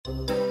Hello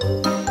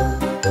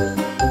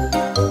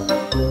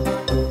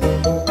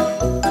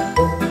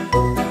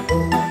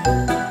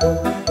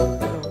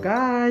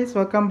guys!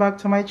 Welcome back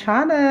to my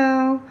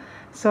channel!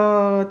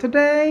 So,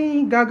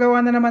 today,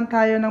 gagawa na naman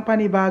tayo ng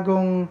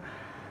panibagong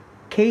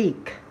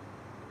cake.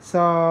 So,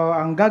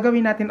 ang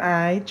gagawin natin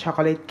ay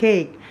chocolate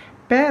cake.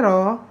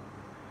 Pero,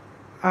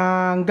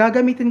 ang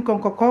gagamitin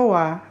kong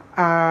cocoa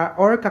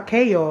or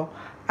kakao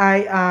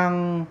ay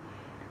ang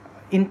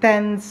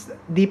intense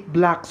deep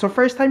black. So,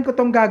 first time ko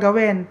tong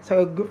gagawin.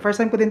 So, first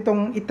time ko din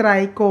tong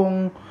itry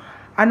kung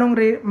anong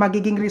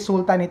magiging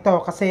resulta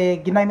nito.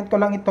 Kasi, ginamit ko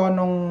lang ito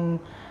nung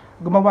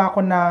gumawa ko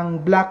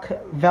ng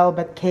black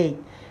velvet cake.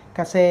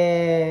 Kasi,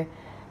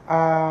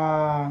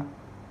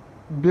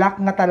 black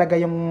nga talaga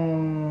yung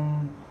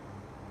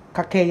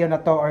kakao na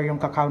to or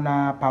yung cacao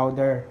na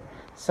powder.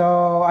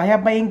 So, I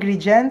have my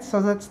ingredients.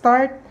 So, let's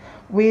start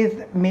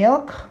with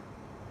milk,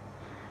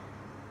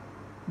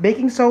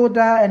 baking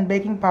soda and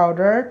baking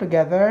powder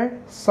together,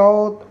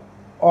 salt,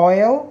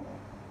 oil,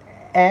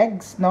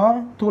 eggs,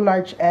 no? 2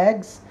 large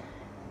eggs,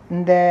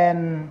 and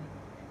then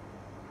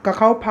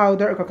cacao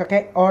powder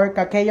or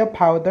cacao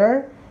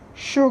powder,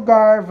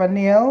 sugar,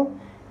 vanilla,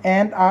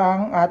 and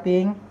ang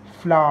ating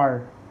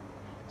flour.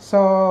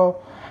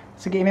 So,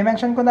 sige,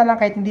 i-mention ko na lang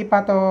kahit hindi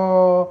pa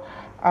to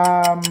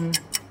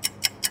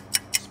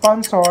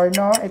sponsor,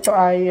 no? Ito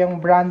ay yung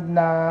brand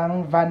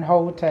ng Van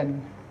Houten,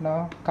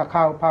 no?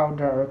 Cacao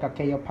powder or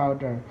cacao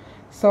powder.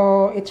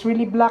 So, it's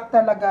really black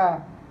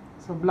talaga.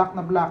 So, black na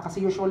black.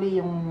 Kasi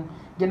usually, yung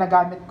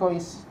ginagamit ko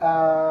is,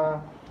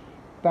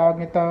 tawag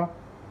nito,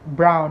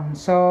 brown.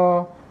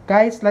 So,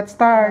 guys, let's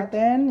start.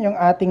 Natin yung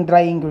ating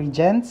dry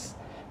ingredients.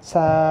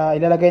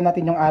 Ilalagay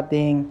natin yung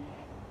ating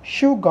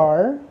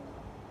sugar,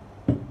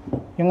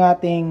 yung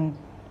ating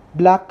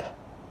black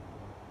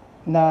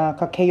na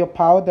cacao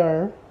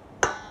powder,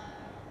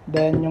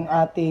 then yung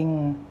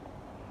ating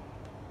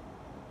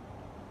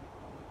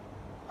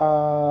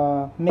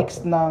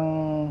mix ng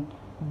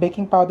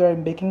baking powder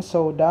and baking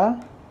soda,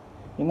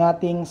 yung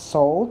ating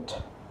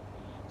salt.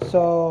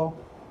 So,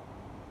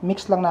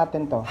 mix lang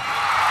natin to.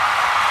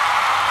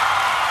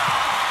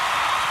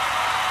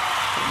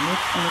 So,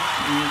 mix.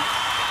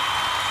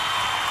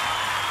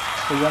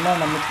 So, yan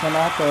na, na-mix na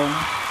natin.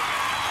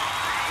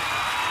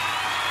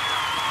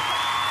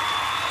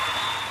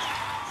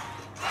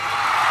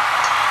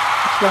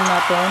 Mix lang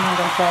natin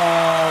hanggang sa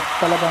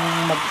talagang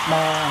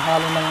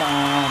mahalo ng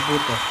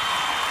mabuti.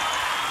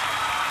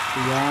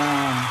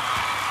 Ayan.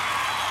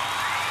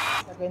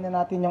 Lagay na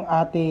natin yung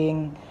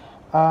ating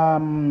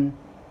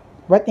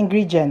wet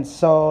ingredients.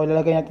 So,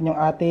 lalagay natin yung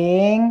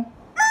ating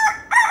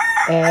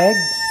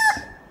eggs,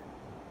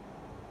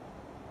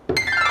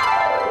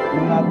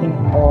 yung ating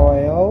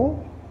oil.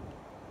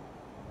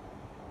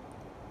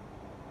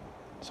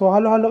 So,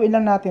 halo-haloin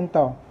lang natin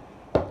to.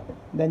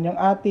 Then,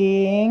 yung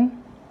ating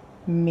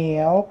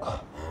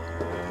milk.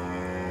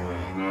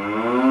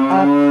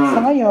 At sa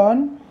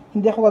ngayon,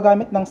 hindi ako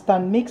gagamit ng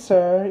stand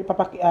mixer.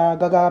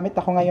 Gagamit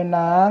ako ngayon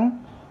ng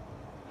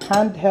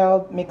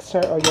handheld mixer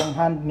o yung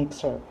hand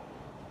mixer.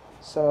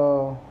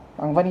 So,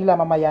 ang vanilla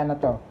mamaya na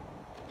to.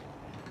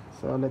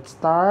 So, let's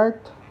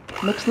start.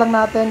 Mix lang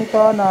natin ito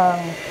ng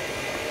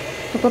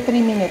 2 to 3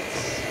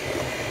 minutes.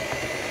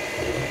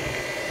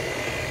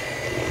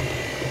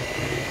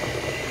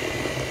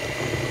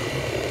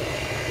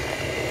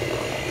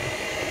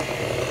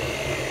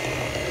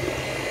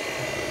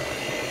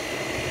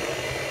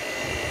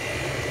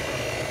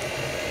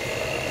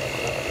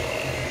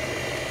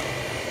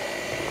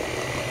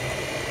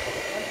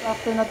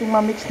 After natin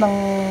ma-mix ng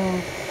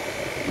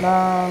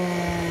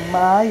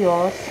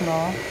maayos,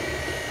 no,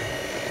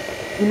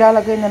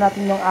 ilalagay na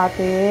natin yung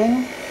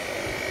ating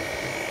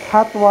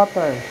hot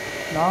water,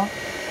 no,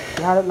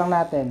 ihalo lang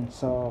natin.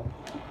 So,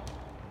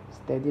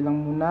 steady lang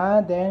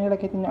muna, then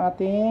ilagay natin yung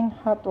ating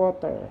hot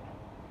water.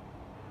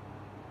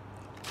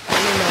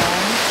 Halo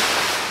lang.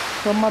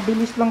 So,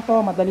 mabilis lang to,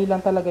 madali lang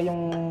talaga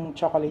yung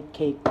chocolate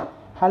cake.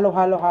 Halo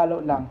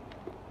lang.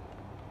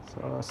 So,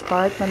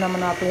 start na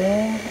naman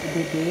natin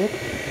i-beat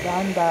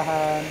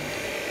dahan-dahan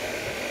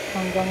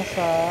hanggang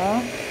sa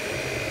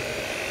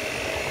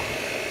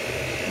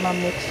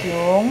ma-mix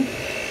yung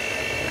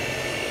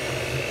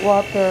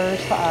water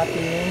sa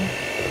ating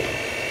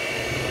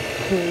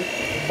cake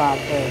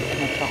batter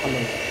na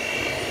chocolate.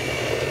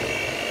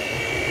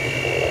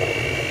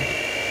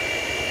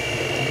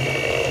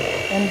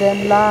 And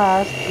then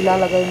last,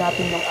 ilalagay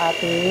natin yung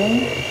ating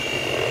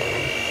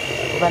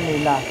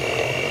vanilla.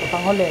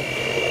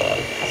 Panghuli.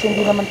 Kasi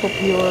hindi naman to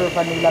pure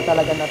vanilla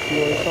talaga na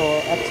pure.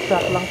 So,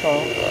 extract lang to.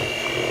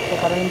 So,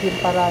 para hindi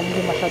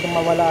masyadong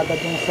mawala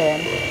agad yung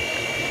scent.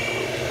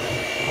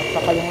 At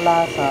saka yung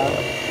lasa.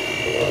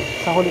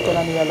 Sa huli ko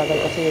na nilalagay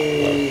kasi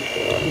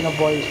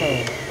binoboil siya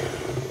eh.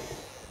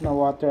 Na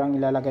water ang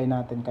ilalagay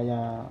natin.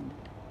 Kaya,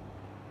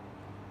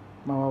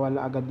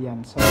 mawawala agad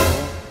yan. So,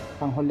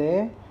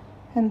 panghuli.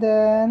 And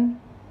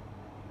then,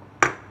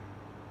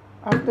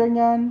 after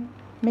nyan,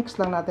 mix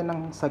lang natin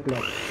ng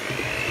saglit.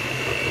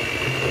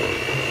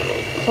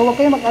 So, huwag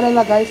kayong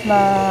mag-alala guys na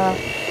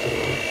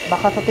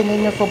baka sa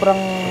tingin nyo sobrang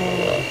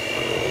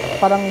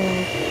parang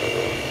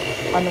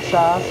ano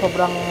siya,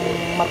 sobrang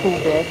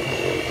matubig.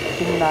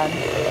 Tingnan.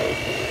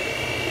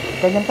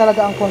 Ganyan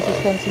talaga ang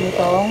consistency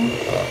nitong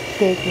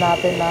cake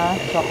natin na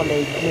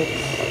chocolate mix.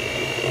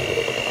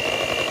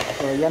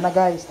 So, yan na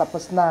guys.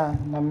 Tapos na.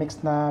 Mix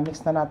na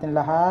natin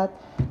lahat.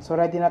 So,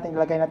 ready natin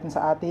ilagay natin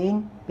sa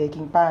ating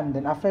baking pan.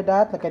 Then, after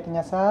that, lagay natin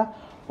niya sa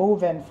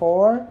oven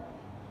for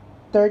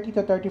 30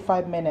 to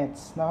 35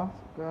 minutes. No?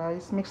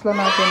 Guys, mix lang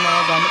natin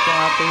gamit yung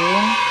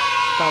ating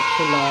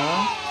spatula.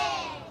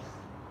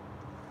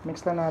 Mix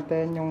lang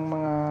natin yung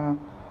mga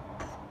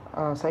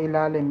sa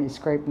ilalim.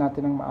 I-scrape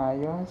natin ng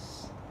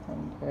maayos.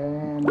 And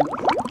then,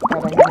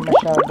 para hindi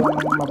masyadong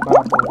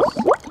mabubbles.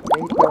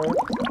 Later,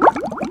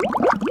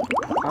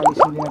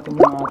 alisin din natin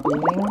yung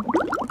ating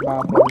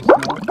bubbles,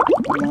 no?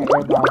 Yung mga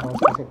air bubbles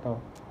kasi ito.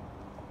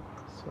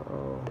 So,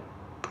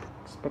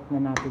 expect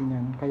na natin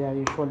yan. Kaya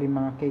usually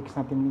mga cakes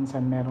natin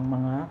minsan merong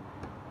mga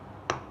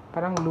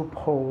parang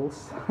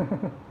loopholes.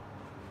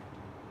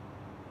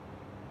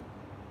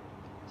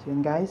 So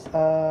yun guys,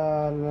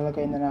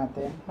 lalagay na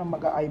natin.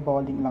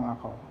 Mag-eyeballing lang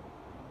ako.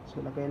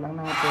 So lagay lang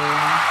natin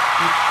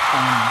each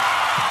time.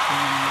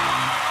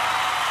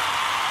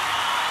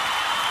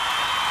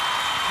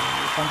 So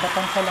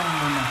pangka-pangka lang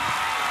muna.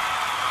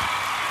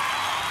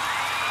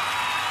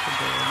 So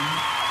then,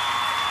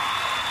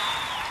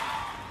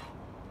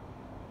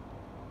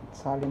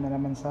 sali na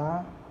naman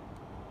sa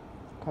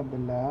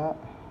kabila.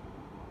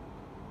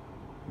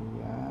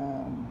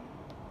 Ayan.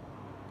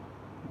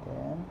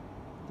 Then,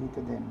 dito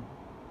din.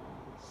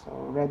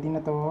 So, ready na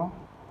to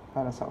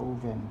para sa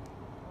oven.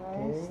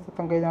 Okay.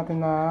 Tatanggalin natin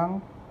ng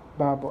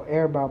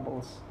air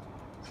bubbles.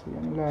 So,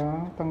 yan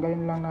lang.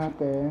 Tanggalin lang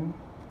natin.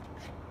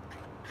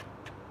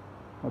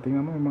 O,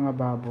 tingnan mo yung mga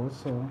bubbles.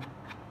 So,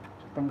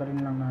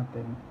 tanggalin lang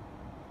natin.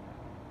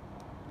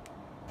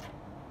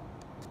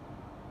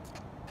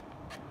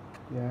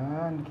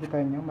 Yan. Kita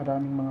nyo,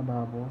 maraming mga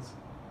bubbles.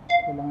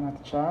 Kailangan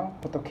natin siyang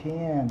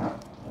putukin.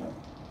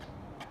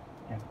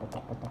 Yan,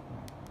 putok-putok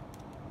lang.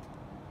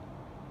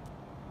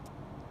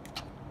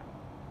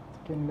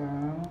 Putukin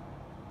lang.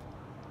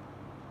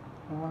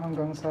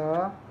 Hanggang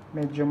sa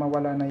medyo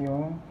mawala na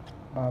yung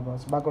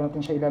bubbles. Bago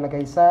natin siya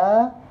ilalagay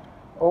sa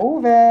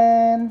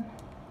oven.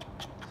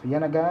 So,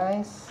 yan na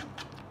guys.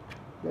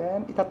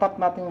 Then, itatap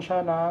natin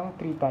siya ng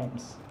 3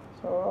 times.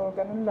 So,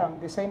 ganun lang.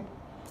 The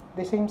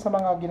same sa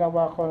mga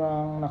ginawa ko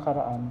ng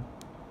nakaraan.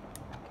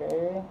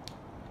 Okay.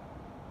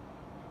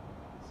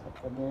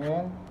 So,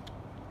 then,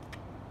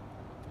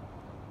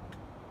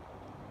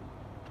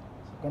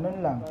 so, ganun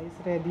lang. Guys,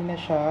 ready na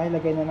siya.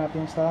 Ilagay na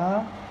natin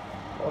sa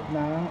loob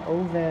ng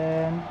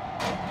oven.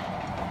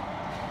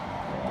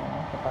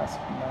 Ayan,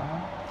 papasok na.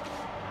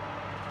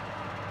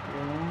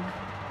 Okay.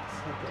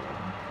 So,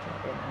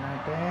 then,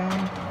 natin.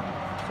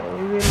 So,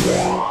 we will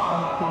wait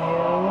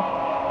until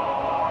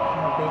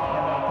na-bake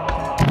na natin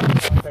siya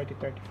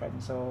 30-35.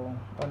 So,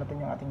 on natin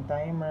yung ating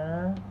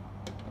timer.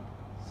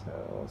 So,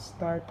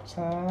 start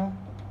sa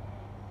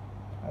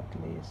at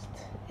least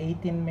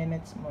 18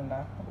 minutes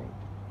muna. Wait,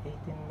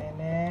 18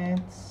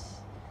 minutes.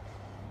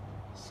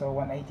 So,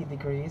 180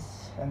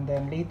 degrees. And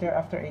then, later,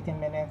 after 18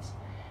 minutes,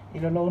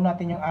 ilo-low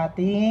natin yung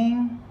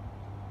ating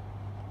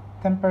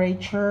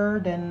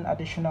temperature, then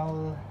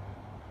additional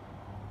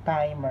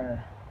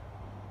timer.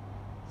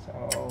 So,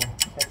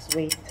 let's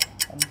wait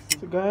and see.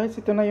 So guys,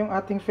 ito na yung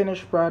ating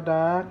finished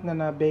product na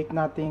na-bake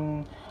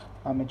nating,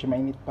 medyo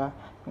mainit pa,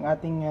 yung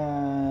ating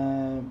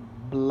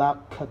black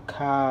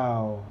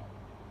cacao.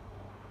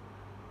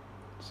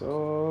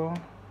 So,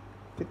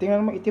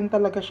 titingnan mo, itim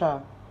talaga siya.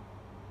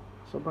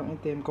 Sobrang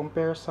itim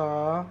compare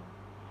sa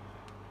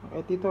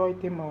dito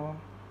itim oh.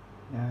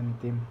 Yan,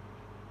 itim.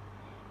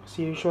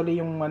 Kasi usually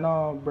yung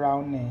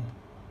brown eh.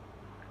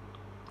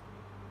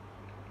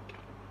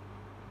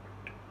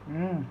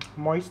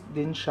 Moist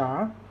din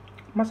siya.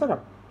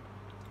 Masarap.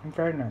 In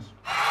fairness.